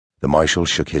The marshal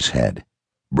shook his head.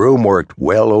 Broom worked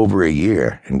well over a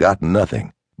year and got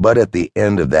nothing, but at the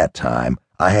end of that time,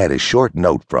 I had a short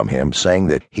note from him saying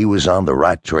that he was on the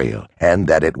right trail and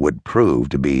that it would prove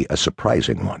to be a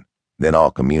surprising one. Then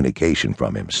all communication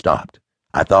from him stopped.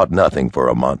 I thought nothing for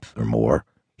a month or more.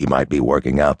 He might be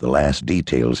working out the last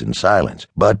details in silence,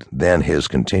 but then his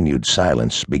continued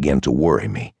silence began to worry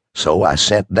me, so I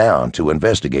sent down to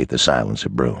investigate the silence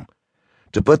of Broom.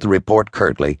 To put the report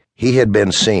curtly, he had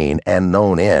been seen and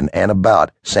known in and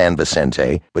about San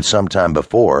Vicente, but sometime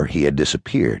before he had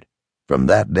disappeared. From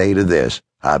that day to this,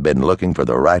 I've been looking for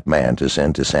the right man to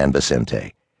send to San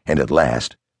Vicente, and at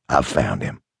last I've found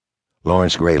him.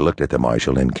 Lawrence Gray looked at the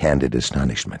marshal in candid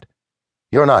astonishment.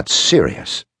 "You're not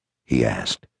serious?" he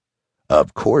asked.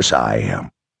 "Of course I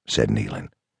am," said Nealon.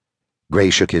 Gray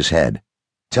shook his head.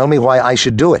 "Tell me why I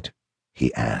should do it,"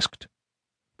 he asked.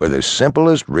 "For the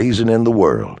simplest reason in the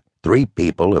world. 3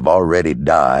 people have already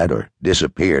died or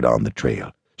disappeared on the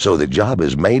trail, so the job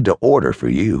is made to order for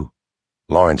you."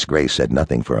 Lawrence Gray said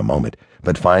nothing for a moment,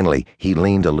 but finally he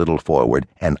leaned a little forward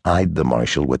and eyed the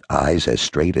marshal with eyes as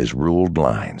straight as ruled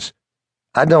lines.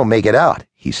 "I don't make it out,"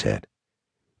 he said.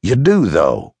 "You do,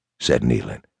 though," said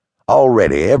Nealon.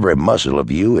 "Already every muscle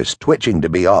of you is twitching to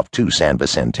be off to San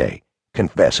Vicente.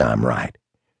 Confess I'm right."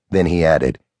 Then he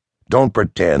added, "Don't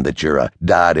pretend that you're a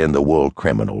dyed-in-the-wool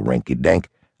criminal, rinky-dink.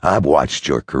 I've watched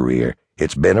your career.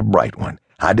 It's been a bright one.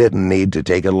 I didn't need to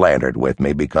take a lantern with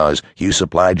me because you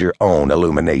supplied your own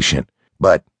illumination.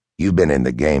 But you've been in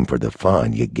the game for the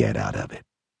fun you get out of it.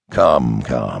 Come,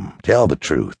 tell the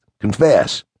truth.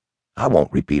 Confess." "I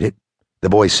won't repeat it." The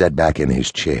boy sat back in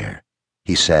his chair.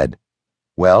 He said,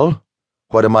 "Well,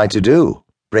 what am I to do?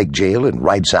 Break jail and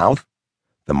ride south?"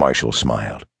 The marshal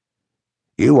smiled.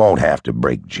 "You won't have to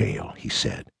break jail," he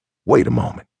said. "Wait a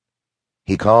moment."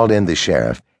 He called in the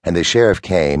sheriff, and the sheriff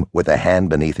came with a hand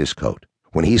beneath his coat.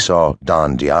 When he saw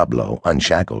Don Diablo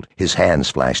unshackled, his hands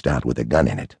flashed out with a gun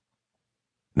in it.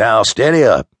 "Now steady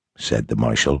up," said the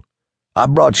marshal. "I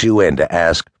brought you in to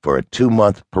ask for a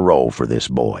 2-month parole for this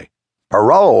boy."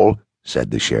 "Parole?" said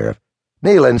the sheriff.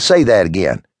 "Nealon, say that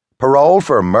again. Parole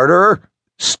for a murderer?"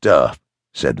 "Stuff,"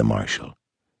 said the marshal.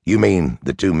 "You mean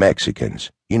the 2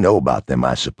 Mexicans. You know about them,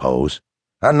 I suppose."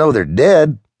 "I know they're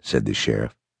dead," said the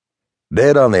sheriff.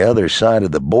 "Dead on the other side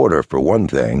of the border, for one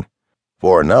thing.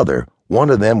 For another, one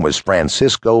of them was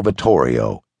Francisco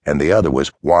Vittorio, and the other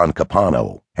was Juan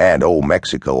Capano, and old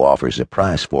Mexico offers a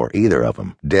price for either of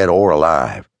them, dead or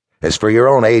alive. As for your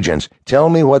own agents, tell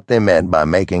me what they meant by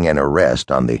making an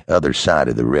arrest on the other side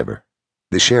of the river."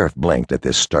 The sheriff blinked at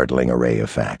this startling array of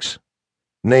facts.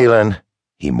 "Nealon,"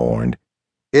 he mourned,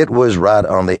 "it was right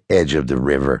on the edge of the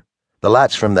river. The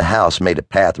lights from the house made a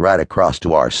path right across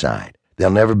to our side.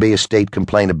 There'll never be a state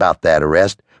complaint about that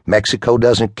arrest. Mexico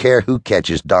doesn't care who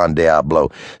catches Don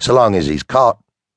Diablo, so long as he's caught."